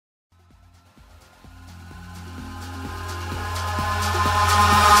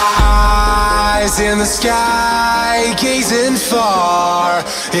in the sky, gazing far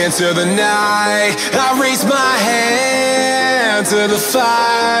into the night. I raise my hand to the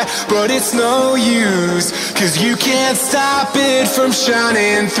fire, but it's no use, 'cause you can't stop it from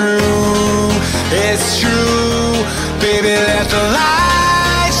shining through. It's true, baby, let the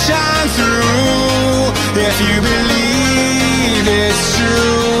light shine through. If you believe it's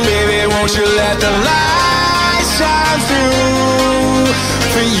true, baby, won't you let the light shine through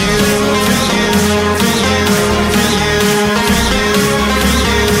for you, for you, for you, for you, for you, for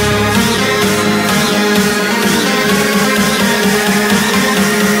you, for you,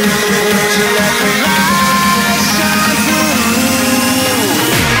 won't you let the light shine through?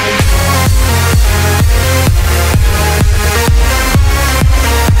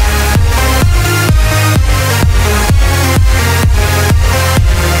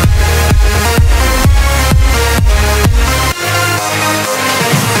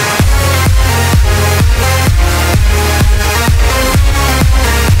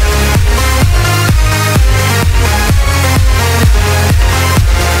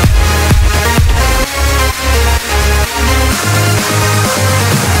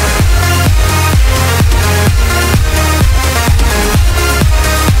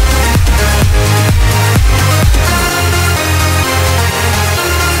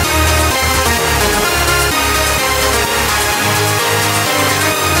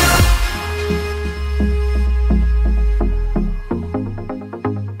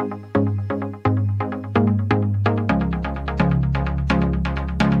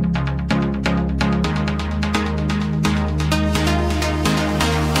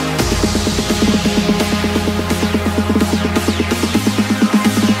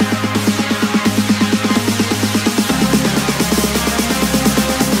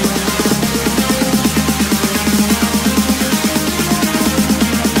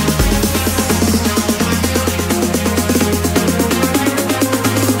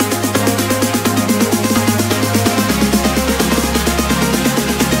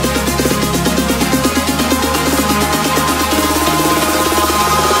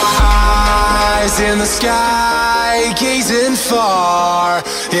 In the sky, gazing far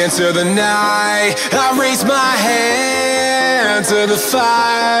into the night. I raise my hand to the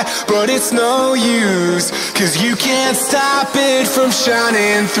fire, but it's no use, 'cause you can't stop it from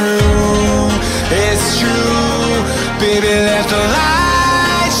shining through. It's true, baby, let the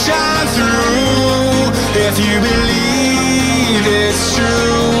light shine through. If you believe it's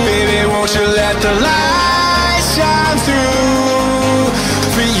true, baby, won't you let the light shine through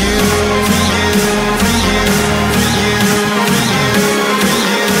for you, for you.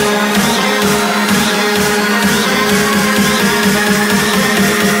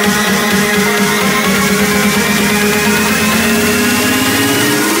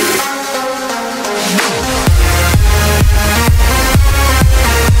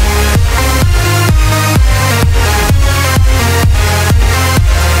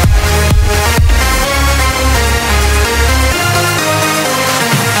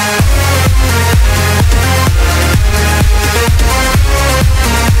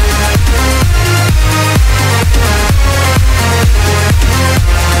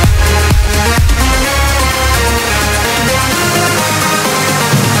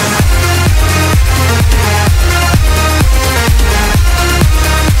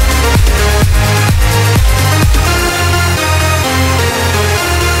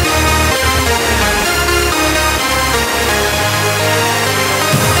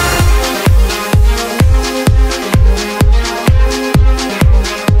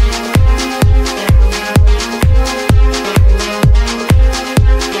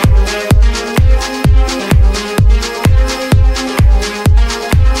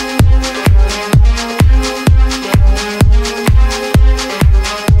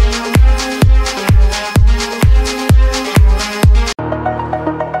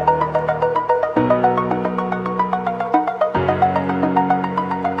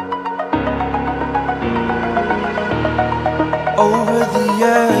 Over the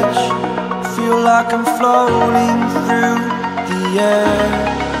edge, feel like I'm floating through the air.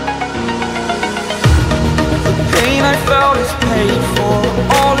 The pain I felt is paid for,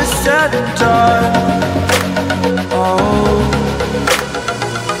 all is said and done. Oh,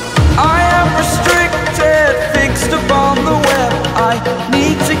 I am restricted, fixed upon the web. I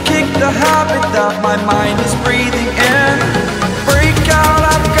need to kick the habit that my mind is breathing in. Break out,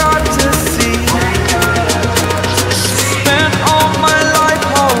 I've got to see. Spent all my life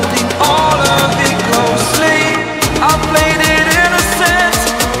holding all of it closely. I played it innocent,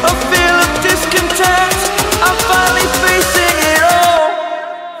 a feel of discontent. I'm finally facing it all,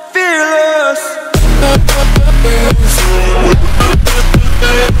 fearless.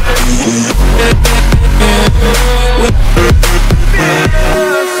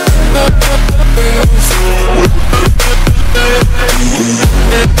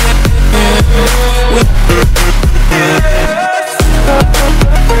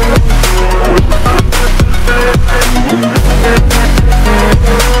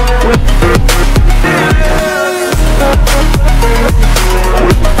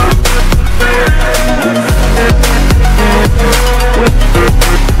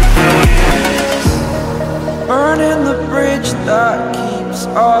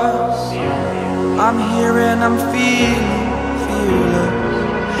 us. I'm here and I'm feeling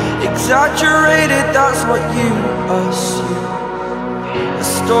fearless. Exaggerated, that's what you assume. The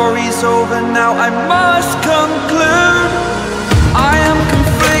story's over now, I must conclude. I am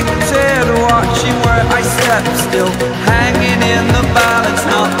conflicted, watching where I step still, hanging in the balance.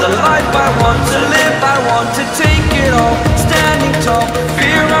 Not the life I want to live, I want to take it all. Standing tall,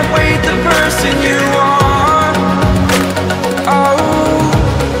 fear I weighed the person you are. Oh,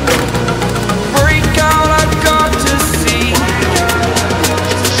 break out, I've got to see.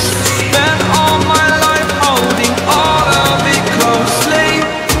 Spent all my life holding all of it closely.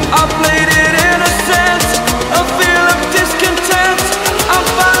 I played it in a sense, a feel of discontent. I'm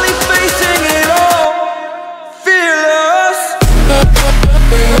finally facing it all, fearless.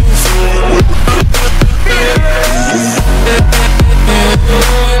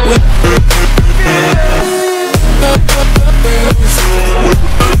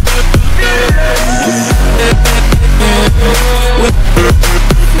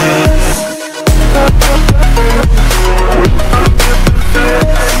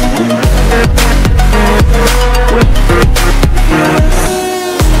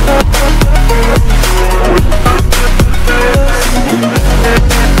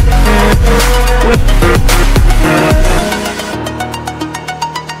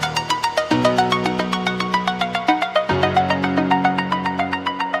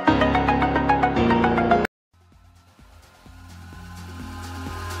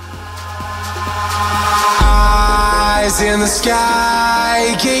 In the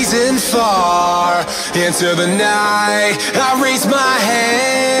sky, gazing far into the night, I raise my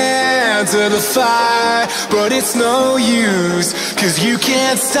hand to the fire, but it's no use, 'cause you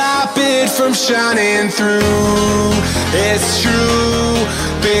can't stop it from shining through. It's true,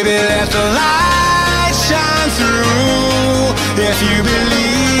 baby, let the light shine through. If you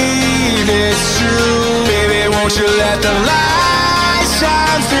believe it's true, baby, won't you let the light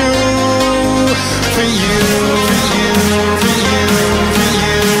shine through for you, for you, for you, for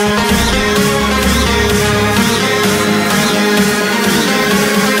you, for you, for you, for you, for you,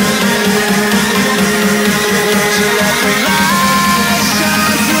 for you, let the light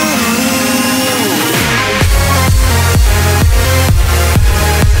shine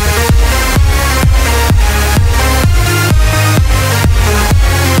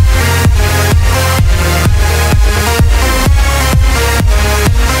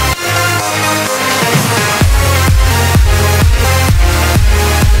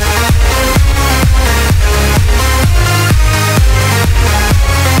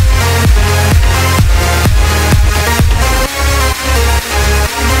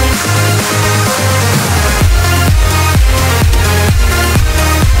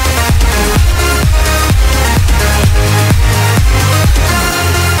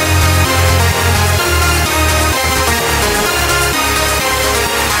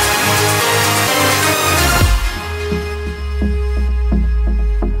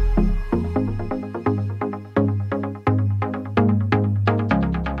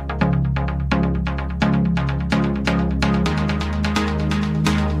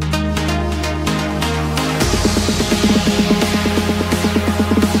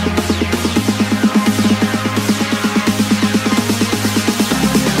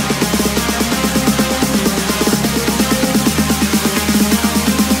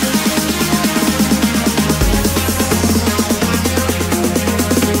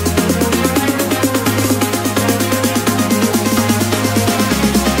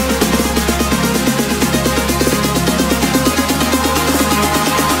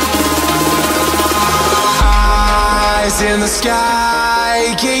in the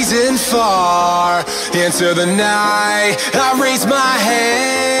sky, gazing far into the night, I raise my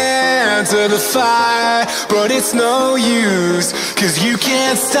hand to the fire, but it's no use, 'cause you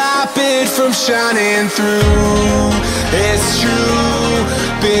can't stop it from shining through. It's true,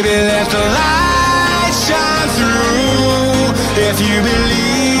 baby, let the light shine through. If you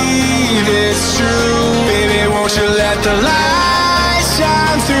believe it's true, baby, won't you let the light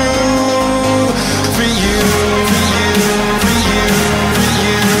shine through for you, for you, for you, for you, for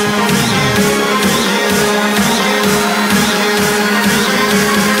you, for you, for you,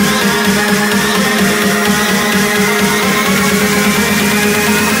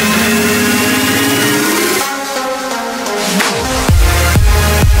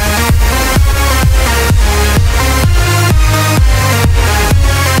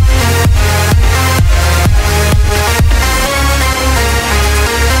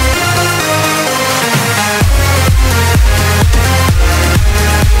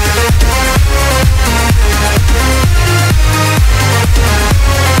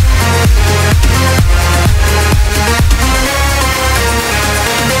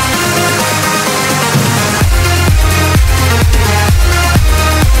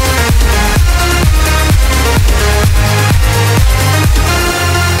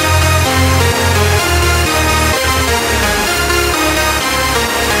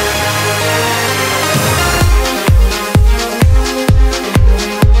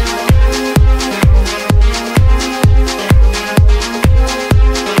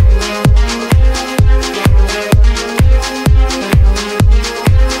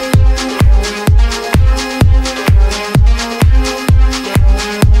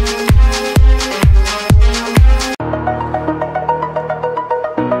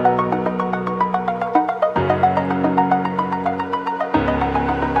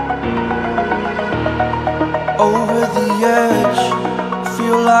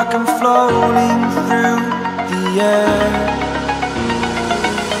 like I'm floating through the air.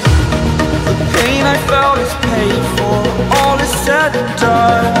 The pain I felt is paid for, all is said and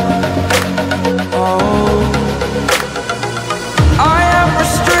done. Oh, I am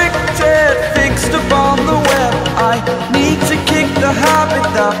restricted, fixed upon the web. I need to kick the habit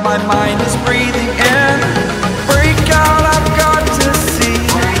that my mind is breathing.